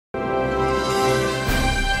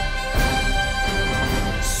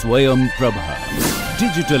Swayam Prabha.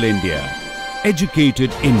 Digital India.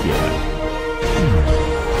 Educated India.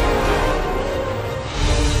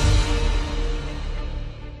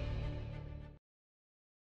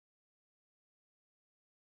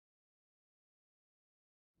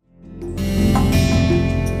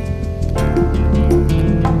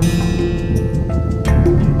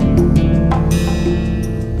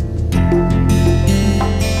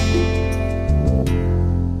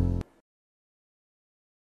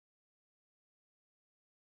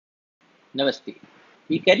 Namaste.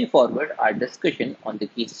 We carry forward our discussion on the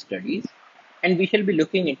case studies and we shall be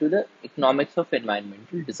looking into the economics of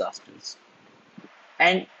environmental disasters.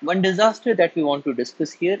 And one disaster that we want to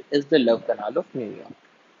discuss here is the Love Canal of New York,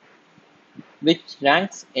 which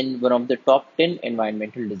ranks in one of the top 10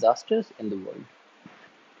 environmental disasters in the world.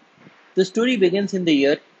 The story begins in the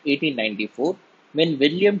year 1894 when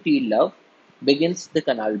William T. Love begins the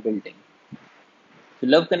canal building. The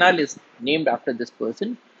Love Canal is named after this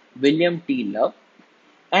person, William T. Love,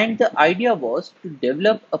 and the idea was to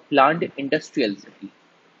develop a planned industrial city,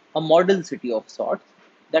 a model city of sorts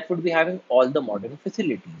that would be having all the modern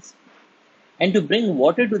facilities. And to bring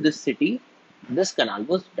water to this city, this canal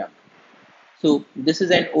was dug. So this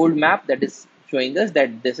is an old map that is showing us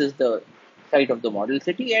that this is the site of the model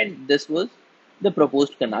city and this was the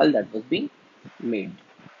proposed canal that was being made.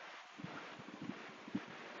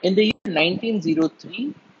 In the year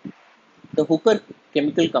 1903, the Hooker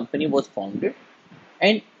Chemical Company was founded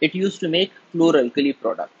and it used to make chloralkali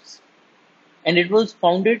products. And it was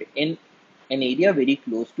founded in an area very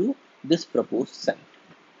close to this proposed site.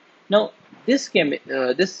 Now, this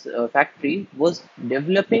factory was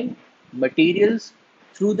developing materials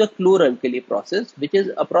through the chloralkali process, which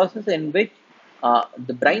is a process in which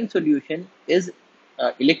the brine solution is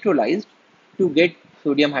electrolyzed to get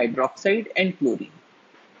sodium hydroxide and chlorine.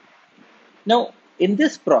 Now, in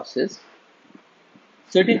this process,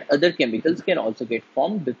 certain other chemicals can also get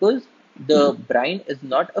formed because the brine is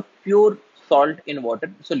not a pure salt in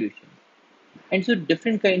water solution. And so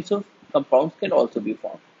different kinds of compounds can also be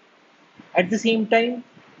formed. At the same time,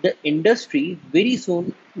 the industry very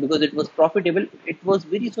soon, because it was profitable, it was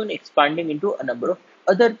very soon expanding into a number of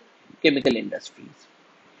other chemical industries.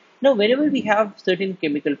 Now, whenever we have certain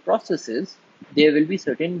chemical processes, there will be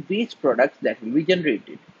certain waste products that will be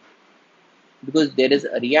generated. Because there is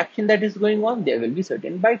a reaction that is going on, there will be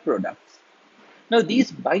certain byproducts. Now,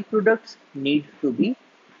 these byproducts need to be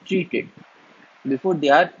treated before they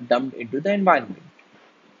are dumped into the environment.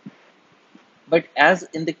 But as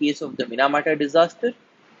in the case of the Minamata disaster,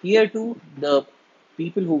 here too, the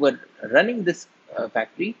people who were running this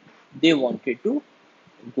factory, they wanted to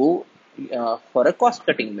go for a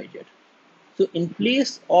cost-cutting measure. So in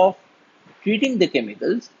place of treating the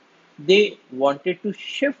chemicals, they wanted to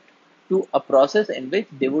shift to a process in which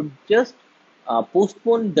they would just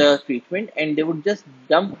postpone the treatment and they would just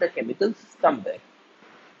dump the chemicals somewhere.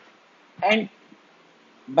 And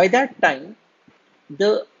by that time,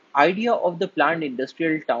 the idea of the planned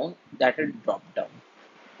industrial town that had dropped down.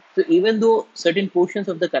 So even though certain portions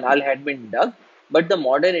of the canal had been dug, but the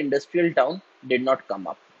modern industrial town did not come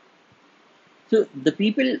up. So the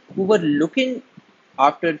people who were looking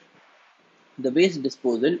after the waste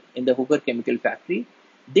disposal in the Hooker Chemical Factory,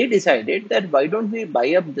 they decided that why don't we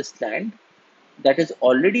buy up this land that is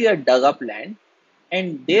already a dug up land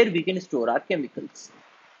and there we can store our chemicals.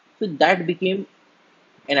 So that became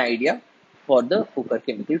an idea for the Hooker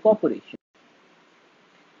Chemical Corporation.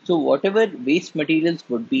 So whatever waste materials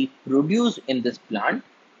would be produced in this plant,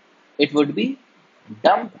 it would be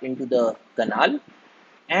dumped into the canal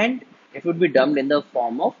and it would be dumped in the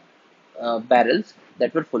form of barrels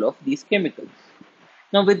that were full of these chemicals.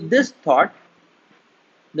 Now with this thought,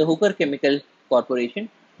 the Hooker Chemical Corporation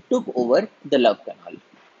took over the Love Canal.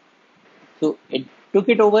 So it took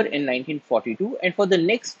it over in 1942 and for the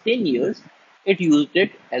next 10 years, it used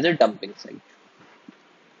it as a dumping site.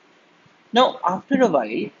 Now after a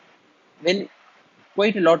while, when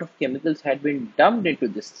quite a lot of chemicals had been dumped into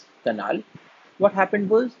this canal, what happened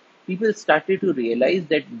was people started to realize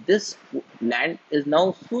that this land is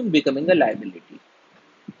now soon becoming a liability.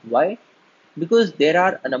 Why? Because there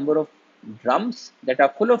are a number of drums that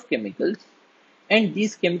are full of chemicals and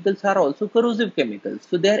these chemicals are also corrosive chemicals.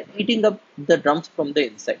 So they are eating up the drums from the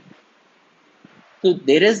inside. So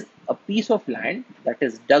there is a piece of land that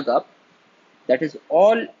is dug up that is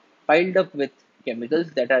all piled up with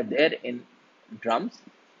chemicals that are there in drums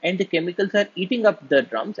and the chemicals are eating up the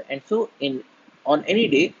drums and so on any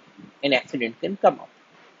day an accident can come up.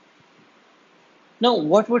 Now,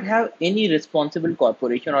 what would have any responsible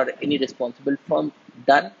corporation or any responsible firm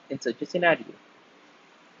done in such a scenario?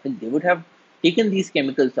 Well, they would have taken these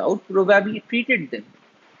chemicals out, probably treated them,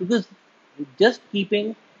 because just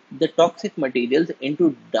keeping the toxic materials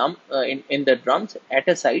into in the drums at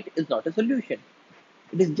a site is not a solution.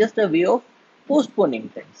 It is just a way of postponing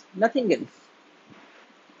things, nothing else.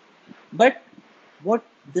 But what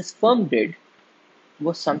this firm did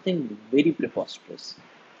was something very preposterous.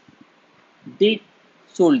 They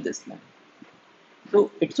sold this land.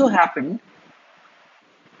 So it so happened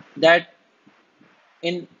that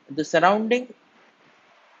in the surrounding,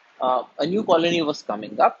 a new colony was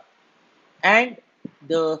coming up, and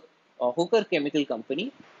the Hooker Chemical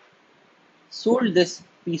Company sold this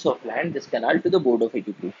piece of land, this canal, to the Board of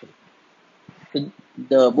Education. So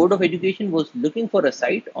the Board of Education was looking for a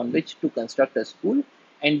site on which to construct a school,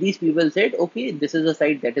 and these people said, okay, this is a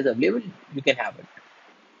site that is available, you can have it.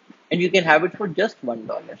 And you can have it for just $1.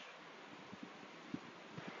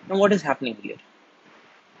 Now, what is happening here?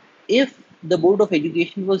 If the Board of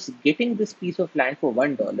Education was getting this piece of land for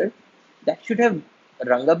 $1, that should have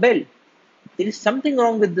rung a bell. There is something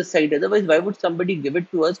wrong with this site, otherwise, why would somebody give it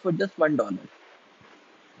to us for just $1?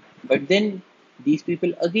 But then these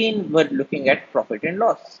people again were looking at profit and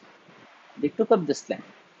loss. They took up this land.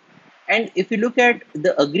 And if you look at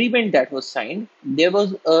the agreement that was signed, there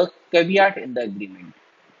was a caveat in the agreement.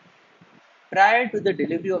 Prior to the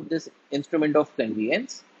delivery of this instrument of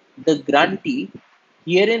conveyance, the grantee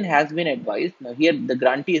herein has been advised. Now, here the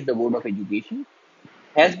grantee is the Board of Education,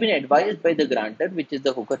 has been advised by the grantor, which is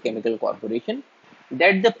the Hooker Chemical Corporation,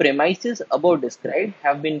 that the premises above described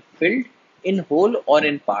have been filled in whole or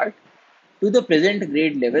in part to the present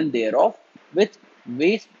grade level thereof with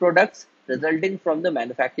waste products resulting from the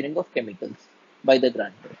manufacturing of chemicals by the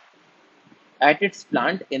grantor at its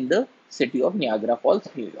plant in the city of Niagara Falls,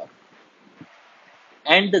 New York.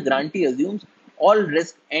 And the grantee assumes all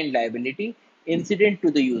risk and liability incident to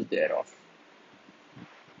the use thereof.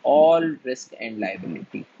 All risk and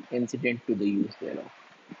liability incident to the use thereof.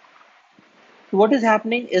 So what is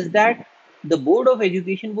happening is that the Board of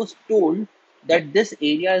Education was told that this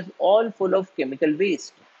area is all full of chemical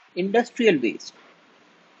waste, industrial waste,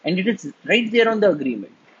 and it is right there on the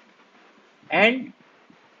agreement. And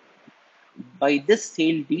by this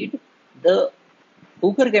sale deed, the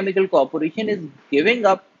Hooker Chemical Corporation is giving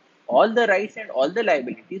up all the rights and all the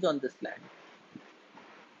liabilities on this land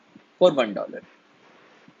for $1.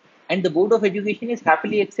 And the Board of Education is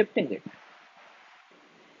happily accepting it.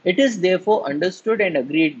 It is therefore understood and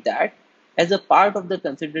agreed that, as a part of the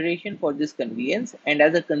consideration for this conveyance and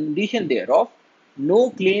as a condition thereof, no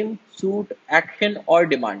claim, suit, action, or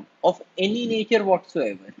demand of any nature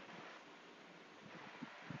whatsoever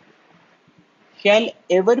shall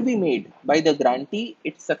ever be made by the grantee,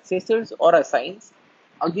 its successors, or assigns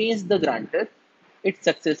against the grantor, its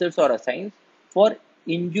successors, or assigns for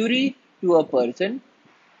injury to a person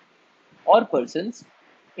or persons,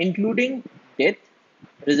 including death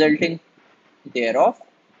resulting thereof,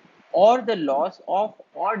 or the loss of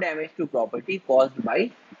or damage to property caused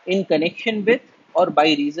by, in connection with, or by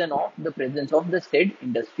reason of the presence of the said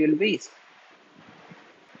industrial waste.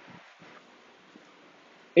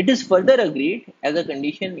 It is further agreed as a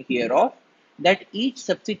condition hereof that each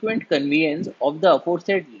subsequent conveyance of the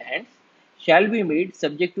aforesaid lands shall be made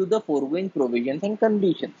subject to the foregoing provisions and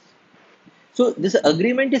conditions. So this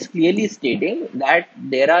agreement is clearly stating that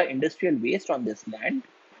there are industrial waste on this land,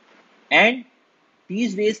 and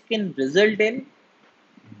these waste can result in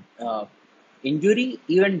uh, injury,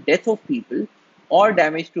 even death of people, or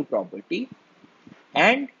damage to property.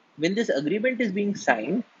 And when this agreement is being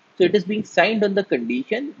signed, so it is being signed on the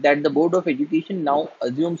condition that the Board of Education now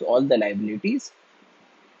assumes all the liabilities,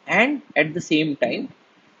 and at the same time,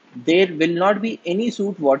 there will not be any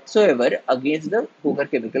suit whatsoever against the Hooker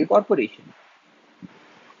Chemical Corporation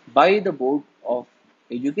by the Board of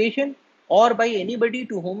Education or by anybody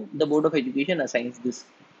to whom the Board of Education assigns this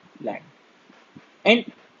land.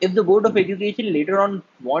 And if the Board of Education later on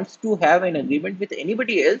wants to have an agreement with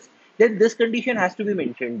anybody else, then this condition has to be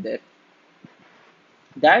mentioned there,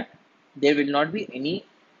 that there will not be any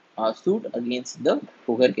suit against the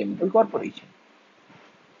Hooker Chemical Corporation.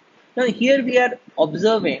 Now, here we are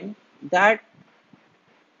observing that,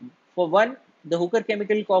 for one, the Hooker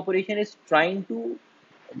Chemical Corporation is trying to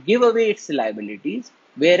give away its liabilities,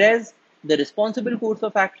 whereas the responsible course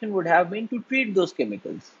of action would have been to treat those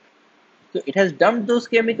chemicals. So it has dumped those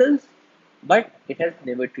chemicals, but it has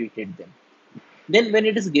never treated them. Then, when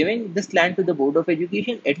it is giving this land to the Board of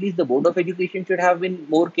Education, at least the Board of Education should have been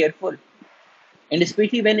more careful, and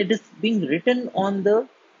especially when it is being written on the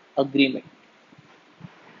agreement.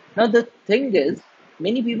 Now, the thing is,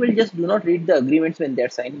 many people just do not read the agreements when they are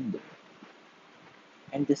signing them,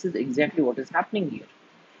 and this is exactly what is happening here.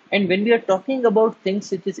 And when we are talking about things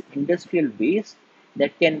such as industrial waste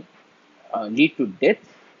that can lead to death,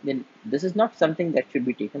 then this is not something that should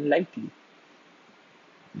be taken lightly.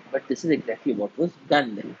 But this is exactly what was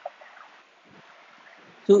done then.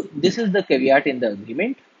 So this is the caveat in the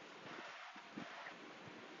agreement.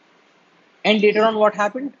 And later on, what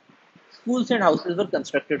happened? Schools and houses were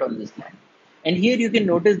constructed on this land. And here you can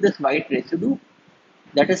notice this white residue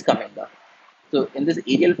that is coming up. So in this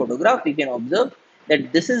aerial photograph, we can observe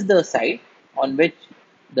that this is the site on which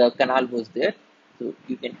the canal was there. So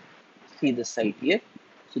you can see the site here.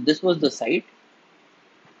 So this was the site,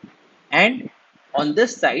 and on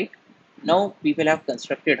this site, now people have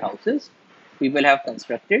constructed houses, people have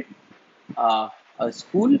constructed a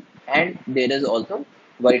school, and there is also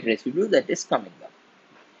white residue that is coming up.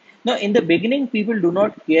 Now, in the beginning, people do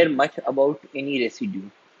not care much about any residue.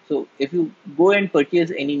 So, if you go and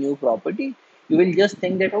purchase any new property, you will just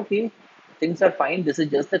think that okay, things are fine, this is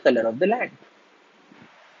just the color of the land.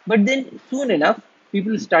 But then, soon enough,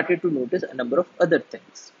 people started to notice a number of other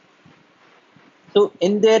things. So,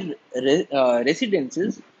 in their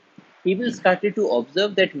residences, people started to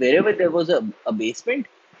observe that wherever there was a basement,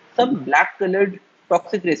 some black colored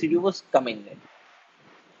toxic residue was coming in.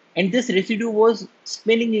 And this residue was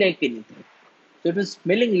smelling like anything. So it was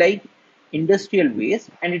smelling like industrial waste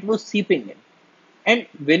and it was seeping in. And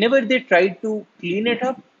whenever they tried to clean it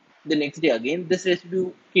up, the next day again, this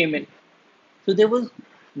residue came in. So there was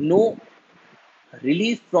no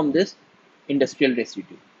relief from this industrial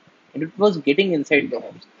residue. And it was getting inside the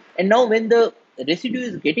homes. And now, when the residue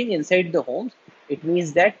is getting inside the homes, it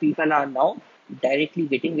means that people are now directly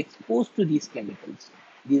getting exposed to these chemicals,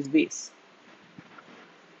 these wastes.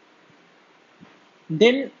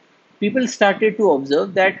 Then people started to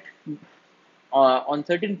observe that on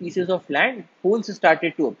certain pieces of land, holes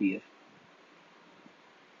started to appear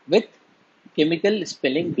with chemical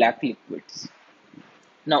spilling black liquids.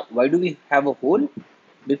 Now, why do we have a hole?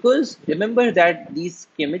 Because remember that these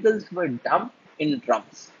chemicals were dumped in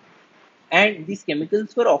drums, and these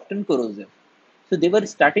chemicals were often corrosive. So they were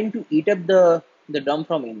starting to eat up the drum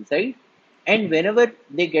from inside, and whenever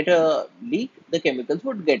they get a leak, the chemicals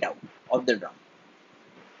would get out of the drum.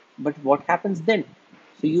 But what happens then?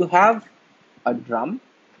 So you have a drum,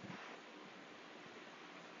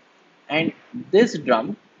 and this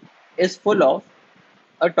drum is full of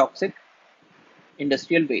a toxic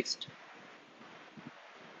industrial waste,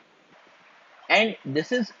 and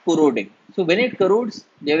this is corroding. So when it corrodes,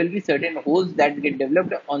 there will be certain holes that get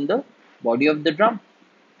developed on the body of the drum.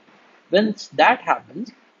 Once that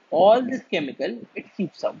happens, all this chemical it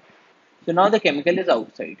seeps out. So now the chemical is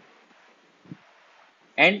outside,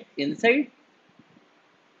 and inside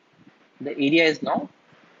the area is now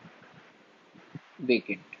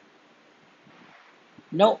vacant.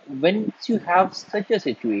 Now, once you have such a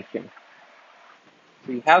situation,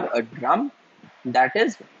 so you have a drum that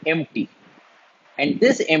is empty, and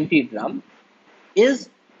this empty drum is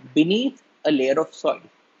beneath a layer of soil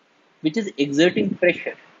which is exerting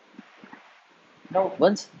pressure. Now,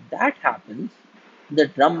 once that happens, the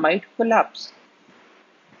drum might collapse,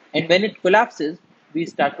 and when it collapses, we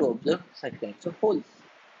start to observe such kinds of holes.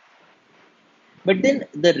 But then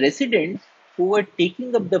the residents who were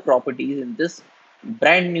taking up the properties in this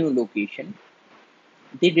brand new location,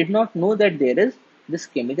 they did not know that there is this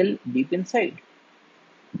chemical deep inside.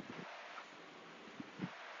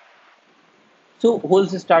 So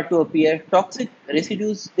holes start to appear, toxic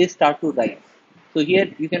residues they start to rise. So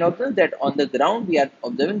here you can observe that on the ground we are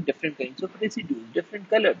observing different kinds of residues, different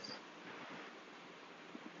colors.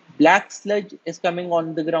 Black sludge is coming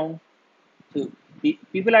on the ground. So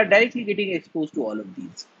people are directly getting exposed to all of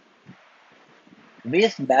these.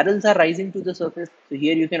 Waste barrels are rising to the surface. So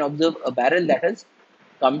here you can observe a barrel that has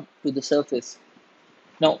come to the surface.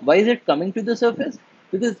 Now, why is it coming to the surface?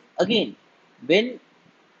 Because again, when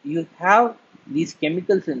you have these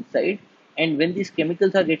chemicals inside, and when these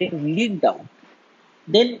chemicals are getting leaked out,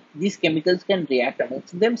 then these chemicals can react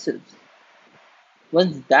amongst themselves.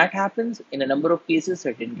 Once that happens, in a number of cases,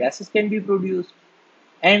 certain gases can be produced.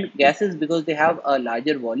 And gases, because they have a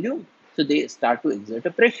larger volume, so they start to exert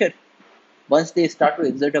a pressure. Once they start to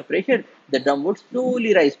exert a pressure, the drum would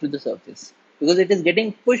slowly rise to the surface because it is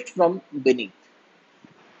getting pushed from beneath.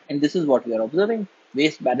 And this is what we are observing.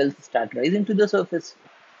 Waste barrels start rising to the surface.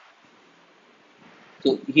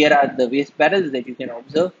 So here are the waste barrels that you can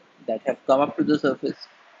observe that have come up to the surface.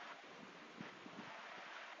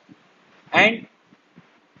 And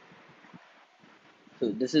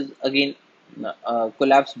so this is again a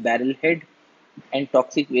collapsed barrel head and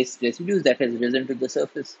toxic waste residues that has risen to the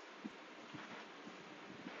surface.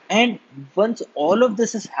 And once all of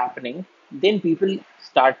this is happening, then people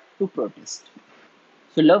start to protest.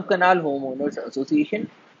 So Love Canal Homeowners Association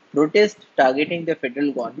protest targeting the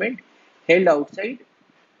federal government held outside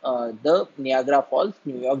the Niagara Falls,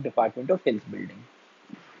 New York Department of Health building.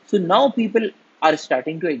 So now people are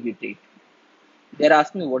starting to agitate. They are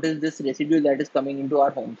asking, what is this residue that is coming into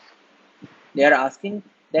our homes? They are asking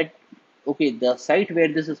that, okay, the site where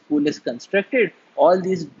this school is constructed, all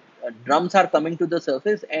these drums are coming to the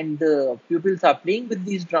surface and the pupils are playing with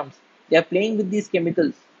these drums. They are playing with these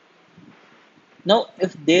chemicals. Now,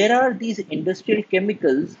 if there are these industrial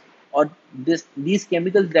chemicals or these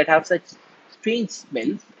chemicals that have such strange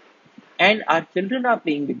smells, and our children are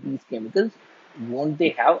playing with these chemicals, won't they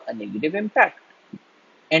have a negative impact?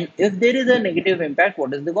 And if there is a negative impact,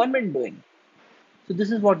 what is the government doing? So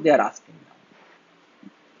this is what they are asking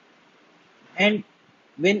now. And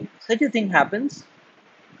when such a thing happens,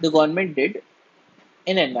 the government did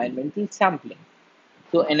an environmental sampling.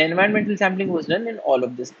 So an environmental sampling was done in all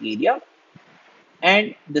of this area,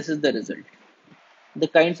 and this is the result. The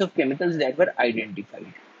kinds of chemicals that were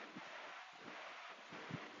identified.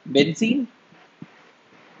 Benzene,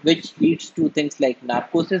 which leads to things like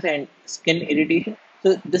narcosis and skin irritation.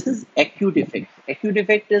 So this is acute effect. Acute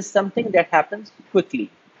effect is something that happens quickly.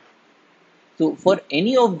 So for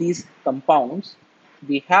any of these compounds,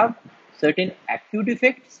 we have certain acute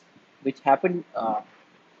effects which happen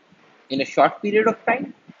in a short period of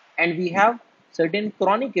time, and we have certain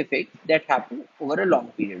chronic effects that happen over a long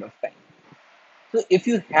period of time. So if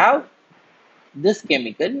you have this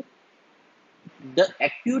chemical, the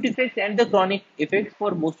acute effects and the chronic effects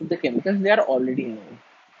for most of the chemicals, they are already known.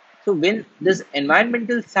 So when this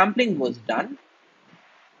environmental sampling was done,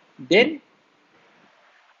 then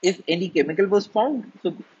if any chemical was found,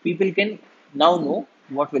 so people can now know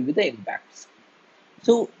what will be the impacts.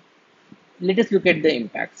 So let us look at the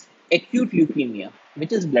impacts. Acute leukemia,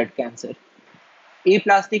 which is blood cancer.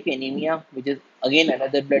 Aplastic anemia, which is again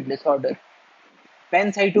another blood disorder.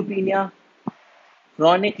 Pancytopenia,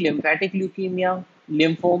 chronic lymphatic leukemia,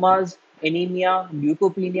 lymphomas, anemia,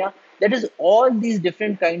 leukopenia. That is, all these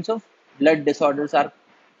different kinds of blood disorders are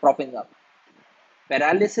cropping up.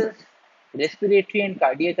 Paralysis, respiratory and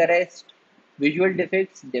cardiac arrest, visual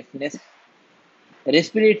defects, deafness,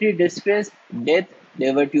 respiratory distress, death,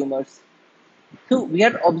 liver tumors. So we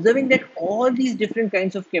are observing that all these different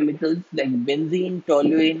kinds of chemicals like benzene,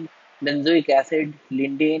 toluene, benzoic acid,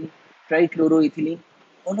 lindane, trichloroethylene,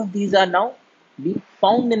 all of these are now being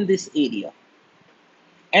found in this area.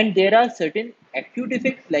 And there are certain acute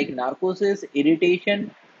effects like narcosis,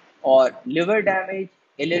 irritation, or liver damage,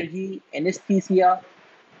 allergy, anesthesia.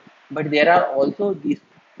 But there are also these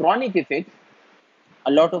chronic effects,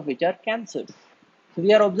 a lot of which are cancers. So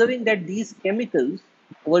we are observing that these chemicals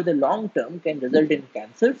over the long term can result in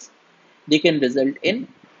cancers. They can result in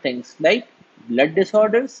things like blood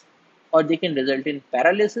disorders, or they can result in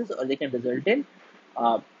paralysis, or they can result in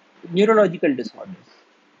uh, neurological disorders.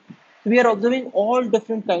 So we are observing all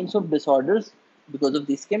different kinds of disorders because of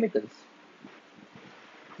these chemicals.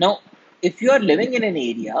 Now, if you are living in an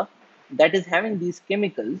area that is having these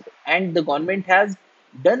chemicals and the government has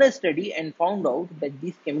done a study and found out that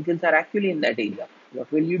these chemicals are actually in that area,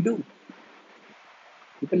 what will you do?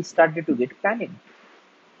 People started to get panicked.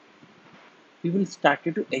 People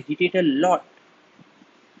started to agitate a lot.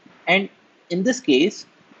 And in this case,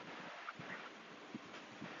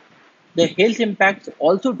 the health impacts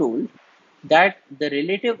also told that the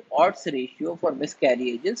relative odds ratio for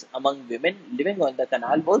miscarriages among women living on the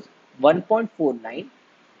canal was 1.49,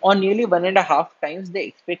 or nearly 1.5 times the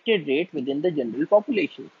expected rate within the general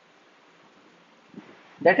population.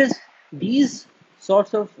 That is, these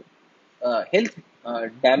sorts of health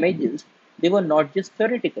damages, they were not just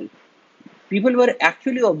theoretical. People were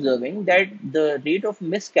actually observing that the rate of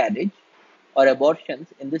miscarriage or abortions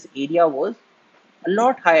in this area was a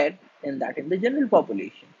lot higher than that in the general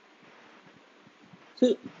population.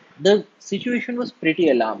 So the situation was pretty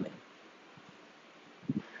alarming.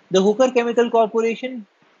 The Hooker Chemical Corporation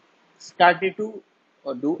started to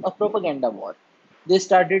do a propaganda war. They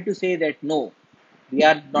started to say that no, we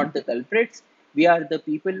are not the culprits. We are the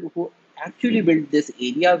people who actually built this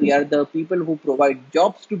area. We are the people who provide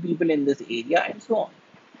jobs to people in this area, and so on.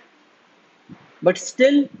 But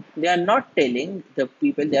still, they are not telling the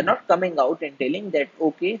people, they are not coming out and telling that,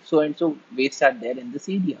 okay, so and so wastes are there in this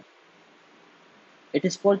area. It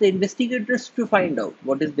is for the investigators to find out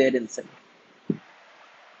what is there inside.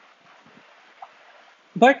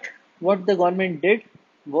 But what the government did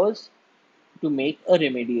was to make a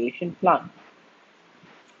remediation plan.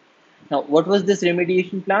 Now, what was this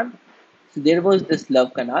remediation plan? So there was this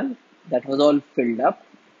love canal that was all filled up.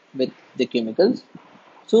 with the chemicals.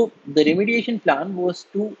 So the remediation plan was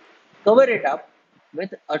to cover it up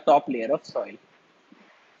with a top layer of soil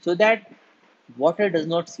so that water does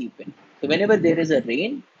not seep in. So whenever there is a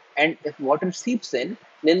rain and if water seeps in,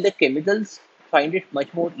 then the chemicals find it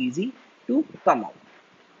much more easy to come out.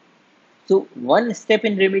 So one step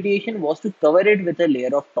in remediation was to cover it with a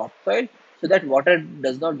layer of topsoil so that water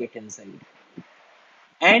does not get inside.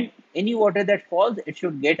 And any water that falls, it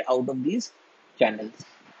should get out of these channels.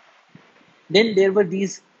 Then there were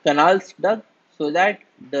these canals dug so that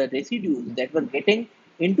the residues that were getting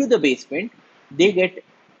into the basement, they get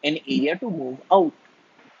an area to move out.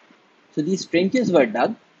 So these trenches were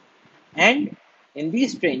dug, and in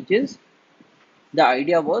these trenches, the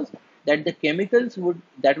idea was that the chemicals would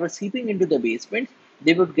that were seeping into the basement,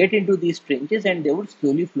 they would get into these trenches and they would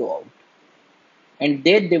slowly flow out. And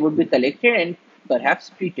there they would be collected and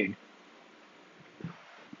perhaps treated.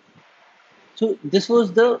 So this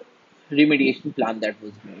was the remediation plan that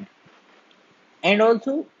was made. And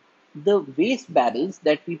also the waste barrels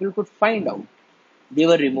that people could find out, they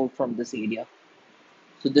were removed from this area.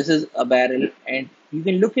 So this is a barrel, and you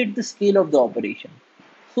can look at the scale of the operation.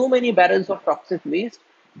 So many barrels of toxic waste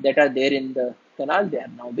that are there in the canal, they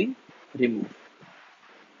are now being removed.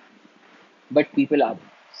 But people are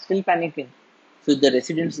still panicking. So the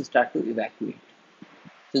residents start to evacuate.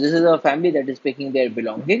 So this is a family that is picking their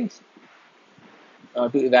belongings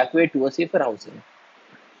to evacuate to a safer housing.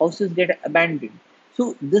 Houses get abandoned.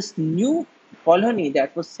 So this new colony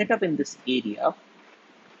that was set up in this area,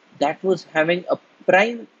 that was having a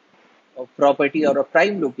prime property or a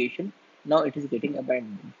prime location, now it is getting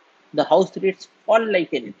abandoned. The house rates fall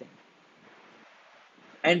like anything,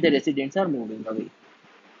 and the residents are moving away.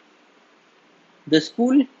 The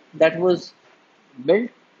school that was built,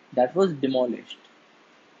 that was demolished,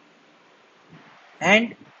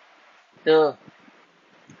 and the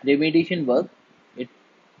remediation work, it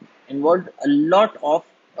involved a lot of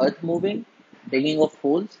earth moving, digging of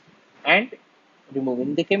holes, and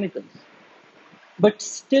removing the chemicals. But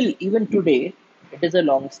still, even today, it is a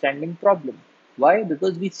long standing problem. Why?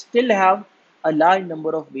 Because we still have a large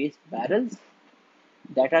number of waste barrels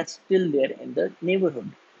that are still there in the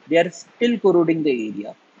neighborhood. They are still corroding the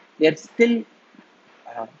area. They are still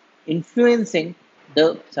uh, influencing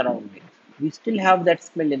the surroundings. We still have that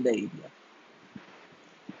smell in the area.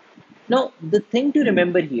 Now, the thing to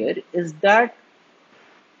remember here is that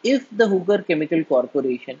if the Hooker Chemical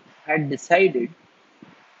Corporation had decided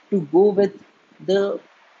to go with the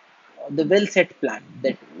well set plan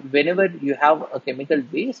that whenever you have a chemical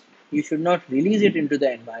waste, you should not release it into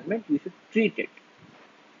the environment, you should treat it.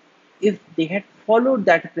 If they had followed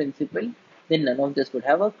that principle, then none of this would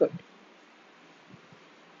have occurred.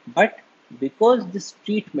 But because this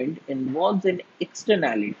treatment involves an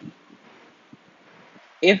externality,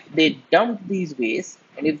 if they dumped these wastes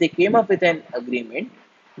and if they came up with an agreement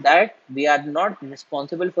that we are not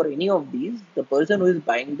responsible for any of these, the person who is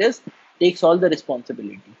buying this takes all the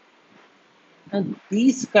responsibility. And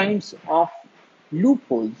these kinds of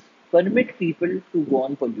loopholes permit people to go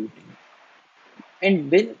on polluting. And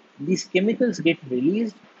when these chemicals get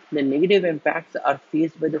released, the negative impacts are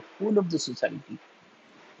faced by the whole of the society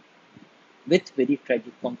with very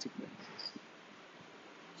tragic consequences.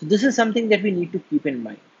 So, this is something that we need to keep in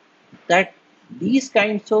mind that these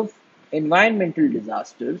kinds of environmental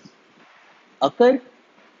disasters occur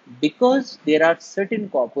because there are certain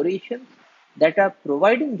corporations that are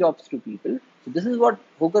providing jobs to people. So, this is what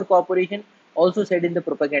Hooker Corporation also said in the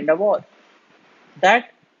propaganda war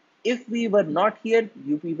that if we were not here,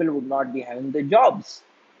 you people would not be having the jobs.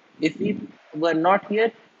 If we were not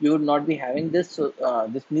here, you would not be having this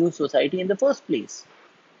new society in the first place.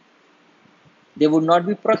 There would not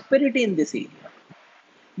be prosperity in this area.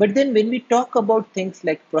 But then, when we talk about things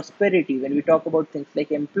like prosperity, when we talk about things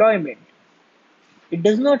like employment, it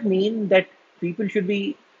does not mean that people should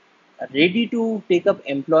be ready to take up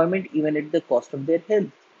employment even at the cost of their health.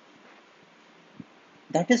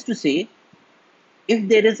 That is to say, if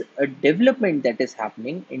there is a development that is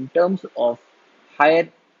happening in terms of higher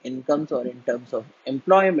incomes or in terms of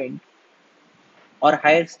employment or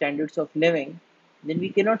higher standards of living, then we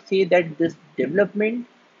cannot say that this development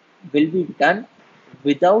will be done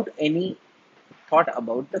without any thought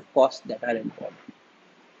about the costs that are involved.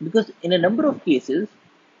 Because in a number of cases,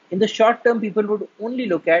 in the short term, people would only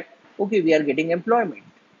look at, okay, we are getting employment,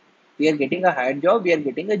 we are getting a higher job, we are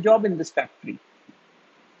getting a job in this factory.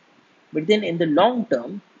 But then in the long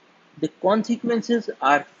term, the consequences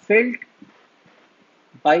are felt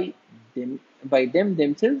by by them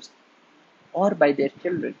themselves or by their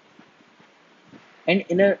children. And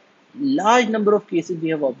in a large number of cases, we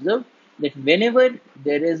have observed that whenever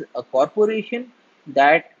there is a corporation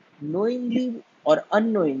that knowingly or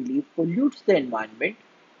unknowingly pollutes the environment,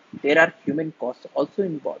 there are human costs also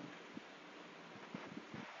involved.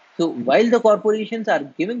 So while the corporations are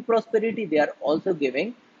giving prosperity, they are also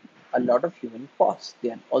giving a lot of human costs.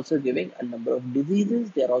 They are also giving a number of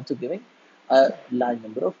diseases. They are also giving a large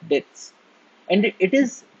number of deaths. And it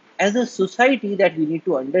is as a society that we need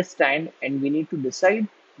to understand and we need to decide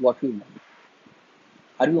what we want.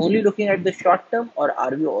 Are we only looking at the short term, or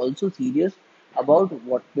are we also serious about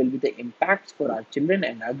what will be the impacts for our children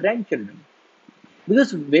and our grandchildren?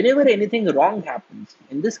 Because whenever anything wrong happens,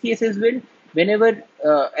 in this case as well, whenever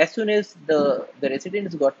as soon as the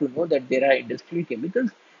residents got to know that there are industrial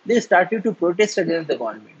chemicals, they started to protest against the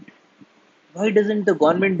government. Why doesn't the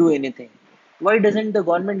government do anything? Why doesn't the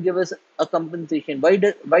government give us a compensation? Why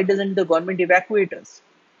doesn't the government evacuate us?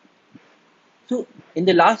 So in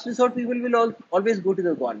the last resort, people will always go to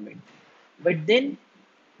the government. But then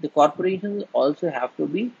the corporations also have to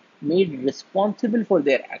be made responsible for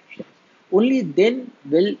their actions. Only then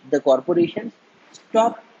will the corporations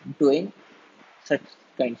stop doing such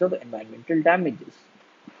kinds of environmental damages.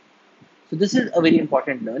 So this is a very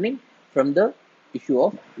important learning from the issue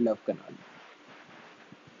of Love Canal.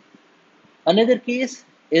 Another case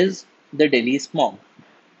is the Delhi smog.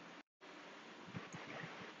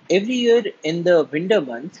 Every year in the winter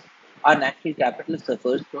months, our national capital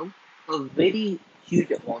suffers from a very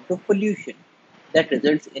huge amount of pollution that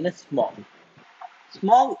results in a smog.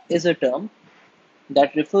 Smog is a term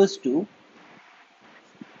that refers to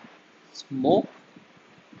smoke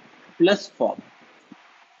plus fog.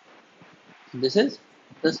 So this is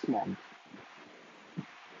the smog.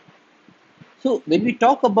 So when we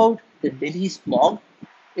talk about the Delhi smog,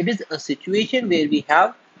 it is a situation where we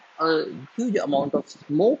have a huge amount of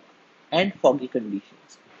smoke and foggy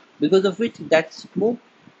conditions, because of which that smoke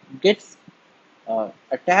gets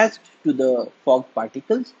attached to the fog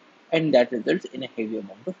particles, and that results in a heavy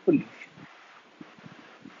amount of pollution.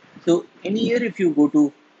 So any year if you go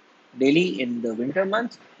to Delhi in the winter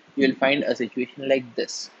months, you will find a situation like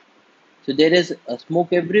this. So there is a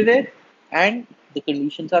smoke everywhere and the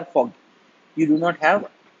conditions are foggy. You do not have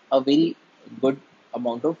a very good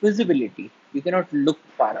amount of visibility. You cannot look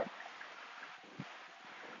far out.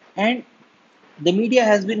 And the media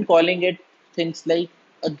has been calling it things like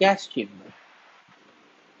a gas chamber.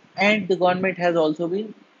 And the government has also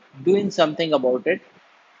been doing something about it,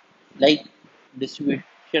 like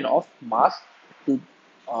distribution of masks to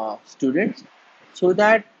students so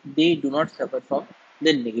that they do not suffer from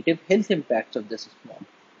the negative health impacts of this smog.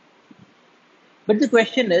 But the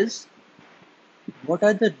question is, what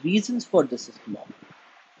are the reasons for this smog?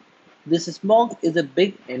 This smog is a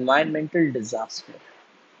big environmental disaster.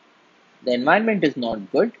 The environment is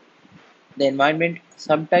not good. The environment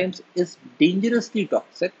sometimes is dangerously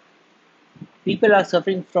toxic. People are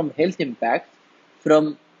suffering from health impacts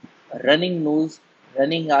from running nose,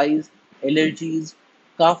 running eyes, allergies,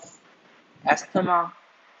 cough, asthma,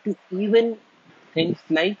 to even things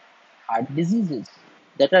like heart diseases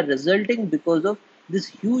that are resulting because of this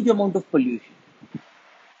huge amount of pollution.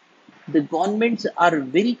 The governments are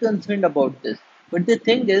very concerned about this. But the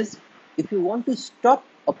thing is, if you want to stop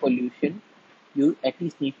a pollution, you at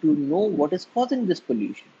least need to know what is causing this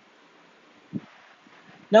pollution.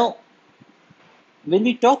 Now, when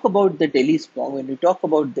we talk about the Delhi smog, when we talk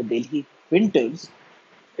about the Delhi winters,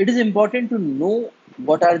 it is important to know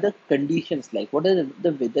what are the conditions like, what are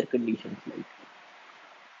the weather conditions like.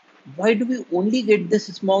 Why do we only get this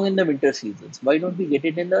smog in the winter seasons? Why don't we get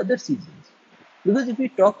it in the other seasons? Because if we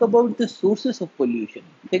talk about the sources of pollution,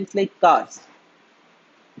 things like cars,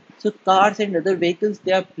 so cars and other vehicles,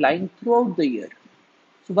 they are flying throughout the year.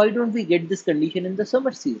 So why don't we get this condition in the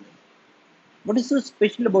summer season? What is so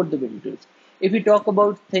special about the winters? If we talk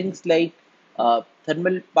about things like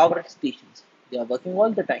thermal power stations, they are working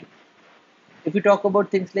all the time. If we talk about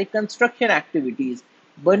things like construction activities,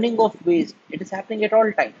 burning of waste, it is happening at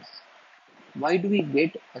all times. Why do we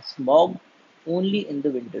get a smog only in the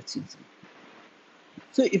winter season?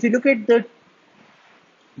 So if you look at the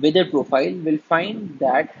weather profile, we'll find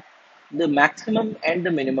that the maximum and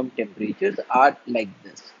the minimum temperatures are like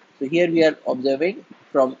this. So here we are observing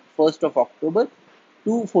from 1st of October to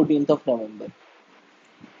 14th of November.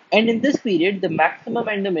 And in this period, the maximum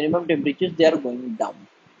and the minimum temperatures, they are going down,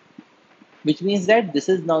 which means that this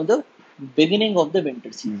is now the beginning of the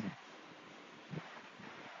winter season.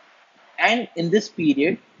 And in this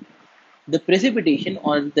period, the precipitation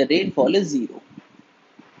or the rainfall is zero,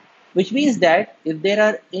 which means that if there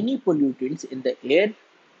are any pollutants in the air,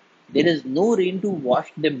 there is no rain to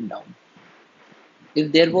wash them down.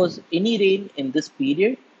 If there was any rain in this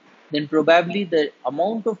period, then probably the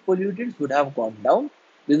amount of pollutants would have gone down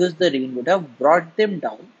because the rain would have brought them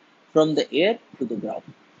down from the air to the ground.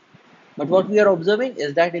 But what we are observing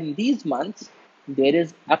is that in these months, there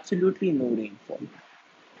is absolutely no rainfall.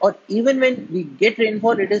 Or even when we get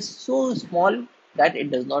rainfall, it is so small that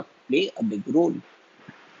it does not play a big role.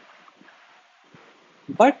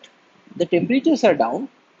 But the temperatures are down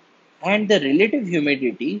and the relative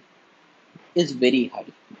humidity is very high.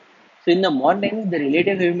 So in the morning, the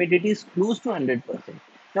relative humidity is close to 100%.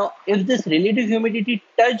 Now, if this relative humidity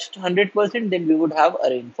touched 100%, then we would have a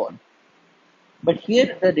rainfall. But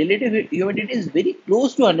here, the relative humidity is very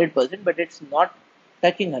close to 100%, but it's not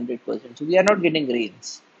touching 100%. So we are not getting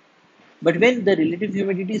rains. But when the relative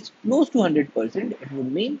humidity is close to 100%, it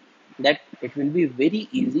would mean that it will be very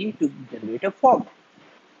easy to generate a fog.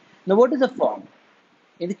 Now, what is a fog?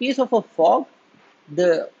 In the case of a fog,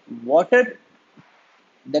 the water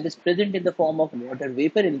that is present in the form of water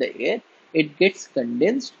vapor in the air, it gets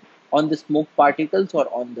condensed on the smoke particles or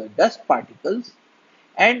on the dust particles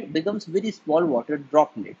and becomes very small water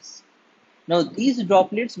droplets. Now, these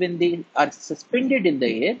droplets, when they are suspended in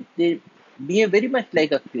the air, they behave very much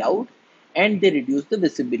like a cloud and they reduce the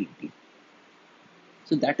visibility.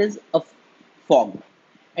 So, that is a fog.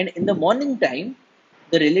 And in the morning time,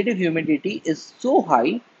 the relative humidity is so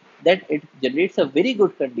high that it generates a very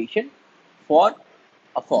good condition for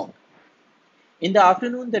a fog. In the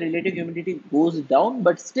afternoon, the relative humidity goes down,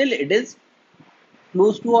 but still it is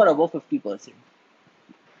close to or above 50%,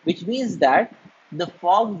 which means that the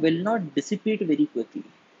fog will not dissipate very quickly.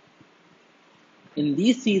 In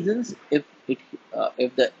these seasons, if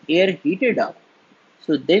the air heated up,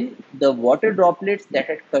 so then the water droplets that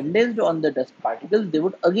had condensed on the dust particles, they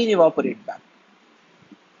would again evaporate back.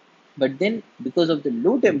 But then, because of the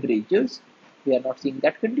low temperatures, we are not seeing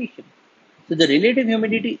that condition. So the relative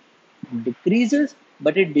humidity decreases,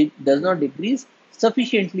 but it does not decrease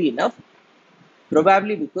sufficiently enough,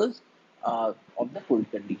 probably because of the cold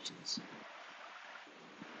conditions.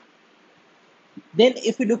 Then,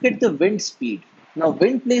 if you look at the wind speed, now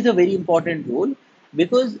wind plays a very important role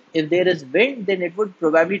because if there is wind, then it would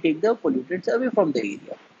probably take the pollutants away from the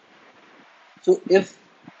area. So, if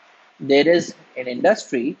there is an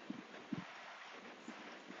industry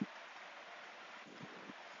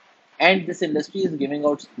and this industry is giving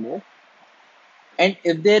out smoke, and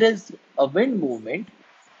if there is a wind movement,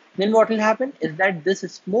 then what will happen is that this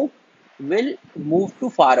smoke will move to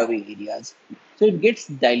faraway areas. So it gets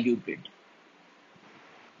diluted.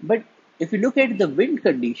 But if you look at the wind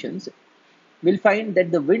conditions, we'll find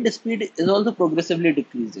that the wind speed is also progressively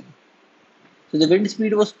decreasing. So the wind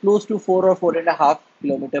speed was close to 4 or 4.5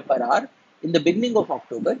 kilometer per hour in the beginning of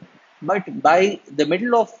October, but by the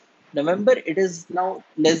middle of November, it is now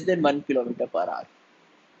less than 1 kilometer per hour.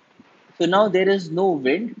 So now there is no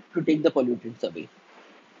wind to take the pollutants away.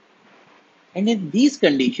 And in these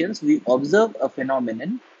conditions, we observe a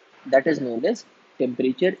phenomenon that is known as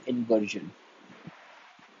temperature inversion.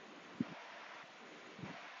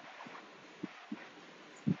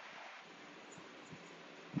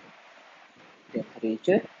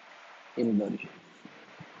 Temperature inversion.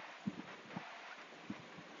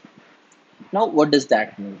 Now, what does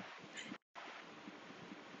that mean?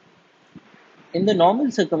 In the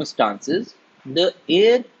normal circumstances, the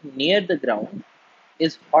air near the ground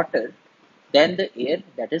is hotter than the air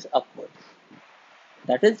that is upwards.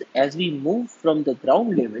 That is, as we move from the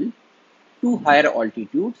ground level to higher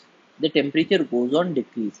altitudes, the temperature goes on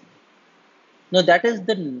decreasing. Now, that is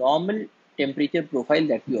the normal temperature profile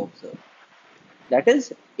that we observe. That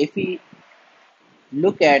is, if we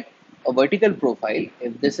look at a vertical profile,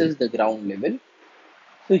 if this is the ground level,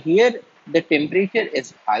 so here the temperature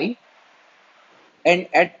is high, and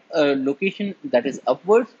at a location that is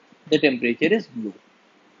upwards, the temperature is low.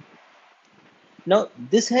 Now,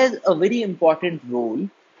 this has a very important role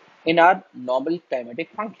in our normal climatic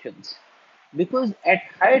functions because at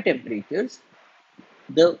higher temperatures,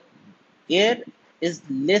 the air is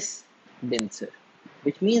less denser,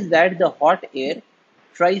 which means that the hot air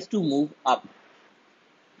tries to move up.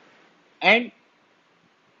 And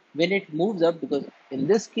when it moves up, because in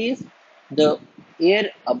this case, the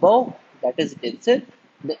air above that is denser,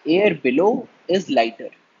 the air below is lighter.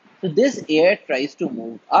 So this air tries to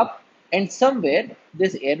move up, and somewhere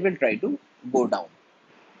this air will try to go down.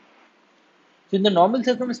 So in the normal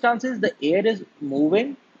circumstances, the air is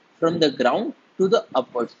moving from the ground to the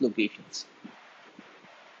upwards locations.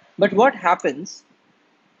 But what happens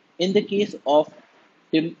in the case of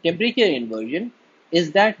temperature inversion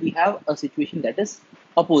is that we have a situation that is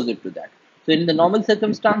opposite to that. So in the normal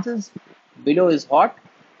circumstances, below is hot,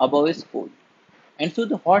 above is cold. and so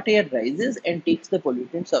the hot air rises and takes the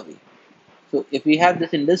pollutants away. So if we have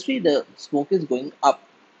this industry, the smoke is going up.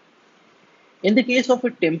 In the case of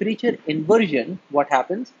a temperature inversion, what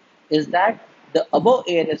happens is that the above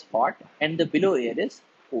air is hot and the below air is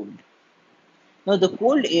cold. Now the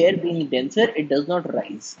cold air being denser, it does not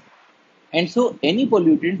rise. And so any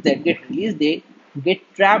pollutants that get released, they get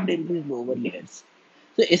trapped in these lower layers.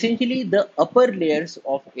 So essentially the upper layers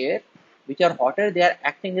of air, which are hotter, they are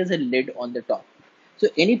acting as a lid on the top. So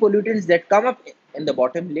any pollutants that come up in the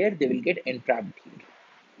bottom layer, they will get entrapped here.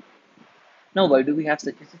 Now why do we have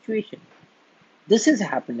such a situation? This is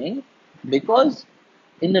happening because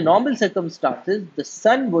in the normal circumstances, the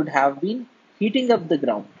sun would have been heating up the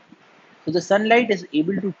ground. So the sunlight is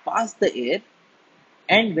able to pass the air,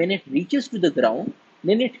 and when it reaches to the ground,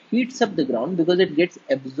 then it heats up the ground because it gets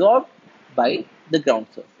absorbed by the ground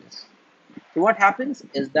surface. So what happens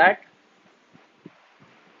is that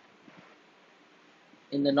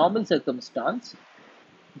in the normal circumstance,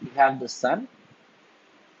 we have the sun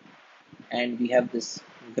and we have this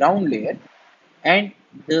ground layer, and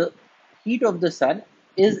the heat of the sun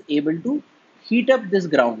is able to heat up this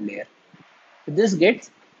ground layer. So this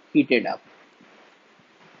gets heated up.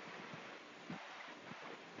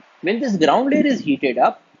 When this ground layer is heated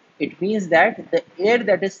up, it means that the air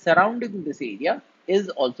that is surrounding this area is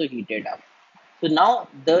also heated up. So now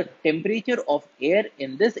the temperature of air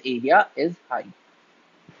in this area is high.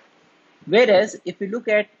 Whereas if you look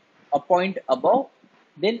at a point above,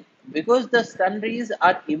 then because the sun rays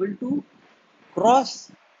are able to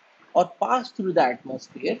cross or pass through the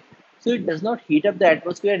atmosphere, so it does not heat up the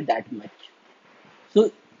atmosphere that much.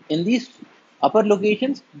 So in these upper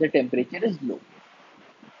locations, the temperature is low.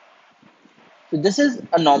 So this is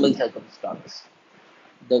a normal circumstance.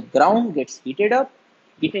 The ground gets heated up,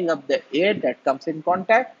 heating up the air that comes in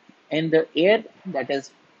contact, and the air that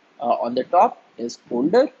is on the top is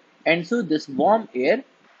colder, and so this warm air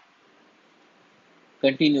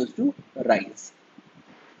continues to rise.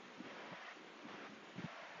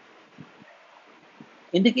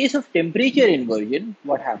 In the case of temperature inversion,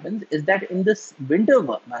 what happens is that in this winter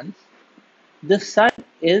months, the sun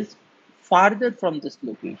is farther from this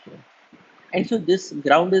location, and so this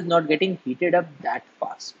ground is not getting heated up that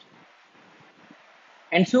fast.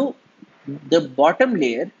 And so the bottom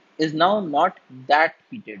layer is now not that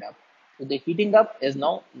heated up. So the heating up is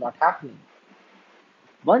now not happening.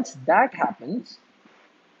 Once that happens,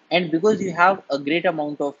 and because you have a great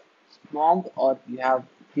amount of smog or you have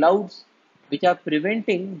clouds which are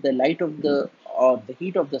preventing the light of the or the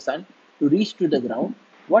heat of the sun to reach to the ground,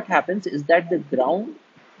 what happens is that the ground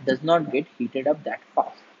does not get heated up that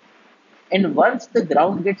fast. And once the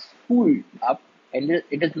ground gets cooled up and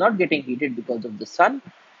it is not getting heated because of the sun,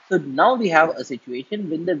 so now we have a situation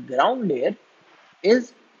when the ground layer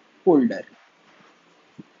is colder.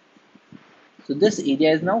 So this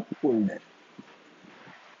area is now colder.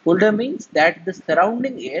 Colder means that the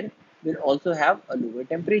surrounding air will also have a lower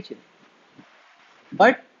temperature.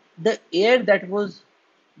 But the air that was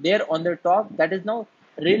there on the top, that is now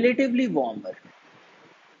relatively warmer.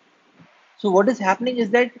 So what is happening is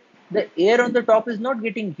that the air on the top is not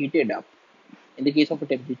getting heated up in the case of a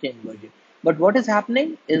temperature inversion. But what is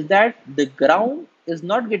happening is that the ground is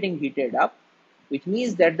not getting heated up, which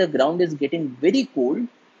means that the ground is getting very cold,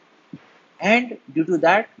 and due to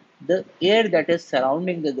that, the air that is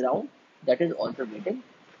surrounding the ground, that is also getting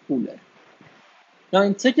cooler. Now,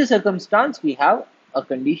 in such a circumstance, we have a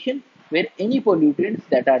condition where any pollutants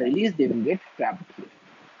that are released, they will get trapped here.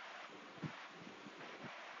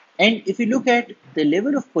 And if you look at the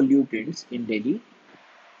level of pollutants in Delhi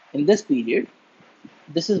in this period,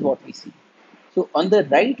 this is what we see. So on the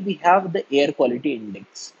right, we have the air quality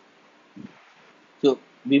index. So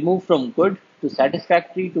we move from good to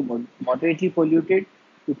satisfactory to moderately polluted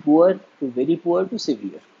to poor to very poor to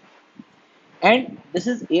severe. And this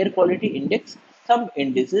is air quality index, some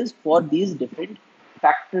indices for these different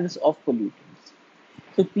factors of pollutants.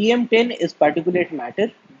 So PM10 is particulate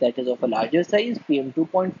matter that is of a larger size,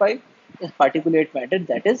 PM2.5 is particulate matter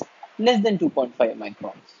that is less than 2.5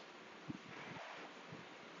 microns.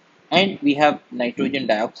 And we have nitrogen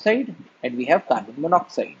dioxide and we have carbon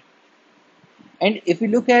monoxide. And if we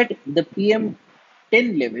look at the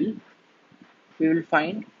PM10 level, we will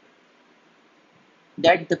find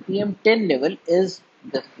that the PM10 level is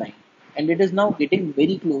this line, and it is now getting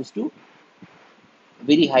very close to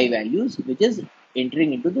very high values, which is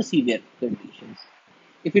entering into the severe conditions.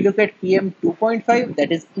 If you look at PM2.5,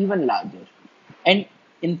 that is even larger. And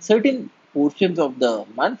in certain portions of the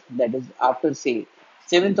month, that is after say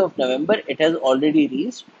 7th of November, it has already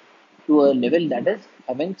reached to a level that is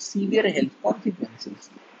having severe health consequences.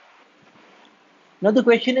 Now the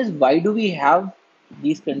question is, why do we have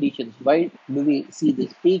these conditions? Why do we see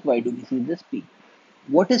this peak? Why do we see this peak?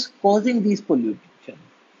 What is causing these pollution?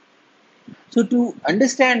 So to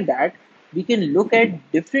understand that, we can look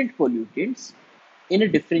at different pollutants in a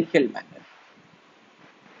differential manner.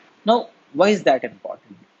 Now, why is that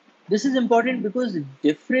important? This is important because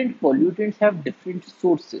different pollutants have different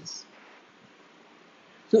sources.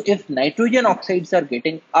 So if nitrogen oxides are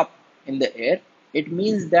getting up in the air, it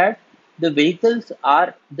means that the vehicles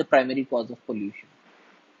are the primary cause of pollution.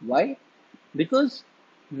 Why? Because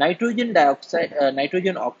nitrogen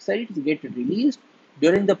oxides get released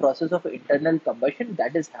during the process of internal combustion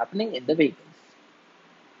that is happening in the vehicles.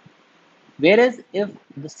 Whereas if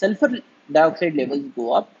the sulfur dioxide levels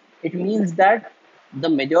go up, it means that the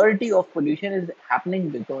majority of pollution is happening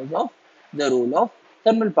because of the role of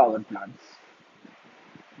thermal power plants,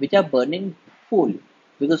 which are burning coal.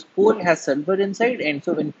 Because coal has sulfur inside, and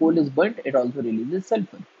so when coal is burnt, it also releases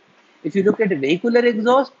sulfur. If you look at vehicular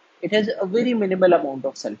exhaust, it has a very minimal amount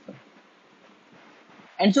of sulfur.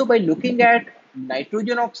 And so by looking at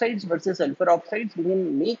nitrogen oxides versus sulfur oxides, we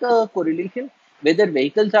can make a correlation whether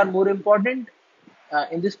vehicles are more important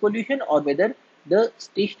in this pollution or whether the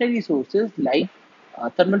stationary sources like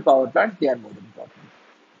thermal power plants, they are more important.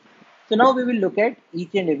 So now we will look at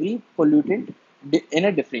each and every pollutant in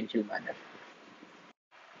a differential manner.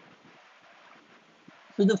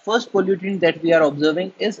 So the first pollutant that we are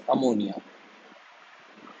observing is ammonia.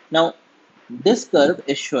 Now this curve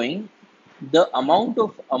is showing the amount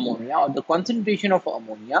of ammonia or the concentration of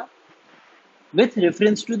ammonia with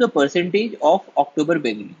reference to the percentage of October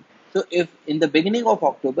beginning. So if in the beginning of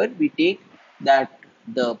October we take that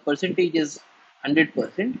the percentage is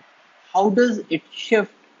 100%, how does it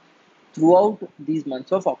shift throughout these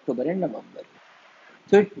months of October and November?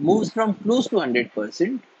 So it moves from close to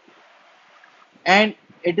 100% and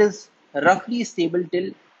it is roughly stable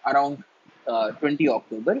till around 20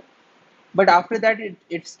 October. But after that,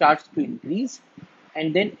 it starts to increase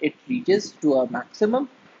and then it reaches to a maximum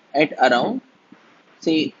at around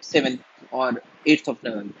say 7th or 8th of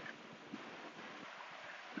November.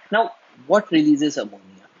 Now, what releases ammonia?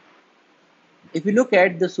 If we look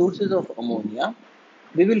at the sources of ammonia,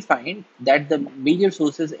 we will find that the major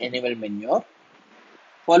source is animal manure,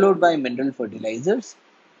 followed by mineral fertilizers,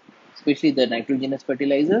 especially the nitrogenous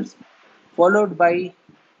fertilizers, followed by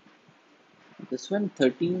this one,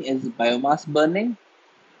 13 is biomass burning,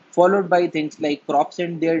 followed by things like crops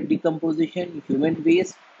and their decomposition, human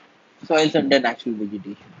waste, soils under natural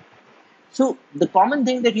vegetation. So the common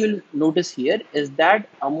thing that you'll notice here is that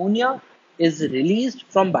ammonia is released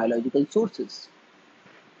from biological sources.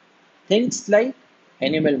 Things like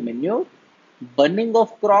animal manure, burning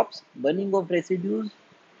of crops, burning of residues,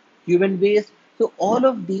 human waste. So all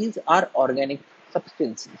of these are organic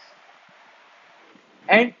substances.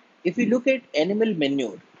 And if you look at animal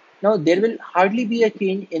manure, now there will hardly be a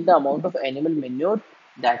change in the amount of animal manure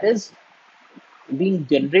that is being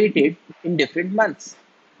generated in different months.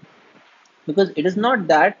 Because it is not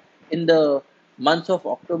that in the months of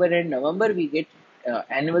October and November we get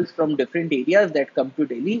animals from different areas that come to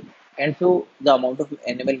Delhi, and so the amount of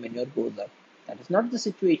animal manure goes up. That is not the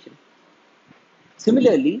situation.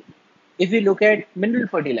 Similarly, if we look at mineral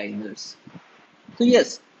fertilizers, so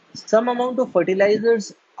yes, some amount of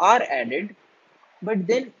fertilizers are added, but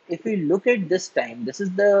then if we look at this time, this is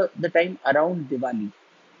the time around Diwali,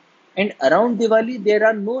 and around Diwali there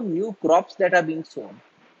are no new crops that are being sown.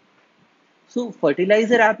 So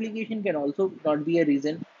fertilizer application can also not be a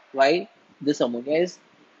reason why this ammonia is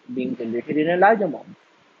being generated in a large amount.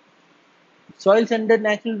 Soils under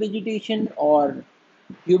natural vegetation or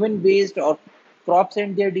human waste or crops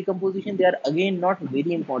and their decomposition, they are again not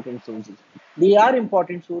very important sources. They are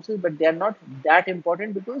important sources, but they are not that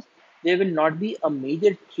important because there will not be a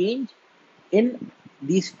major change in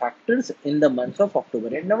these factors in the months of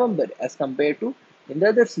October and November as compared to in the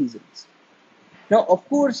other seasons. Now, of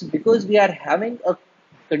course, because we are having a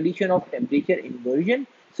condition of temperature inversion,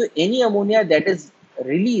 so any ammonia that is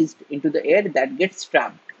released into the air that gets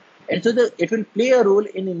trapped. And so it will play a role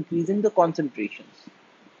in increasing the concentrations.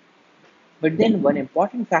 But then one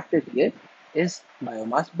important factor here is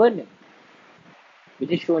biomass burning, which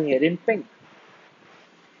is shown here in pink.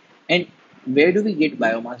 And where do we get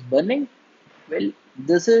biomass burning? Well,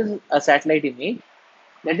 this is a satellite image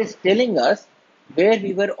that is telling us where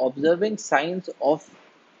we were observing signs of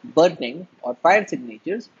burning or fire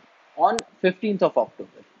signatures on 15th of October.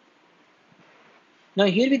 Now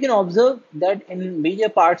here we can observe that in major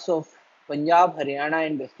parts of Punjab, Haryana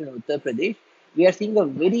and western Uttar Pradesh, we are seeing a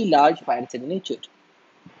very large fire signature.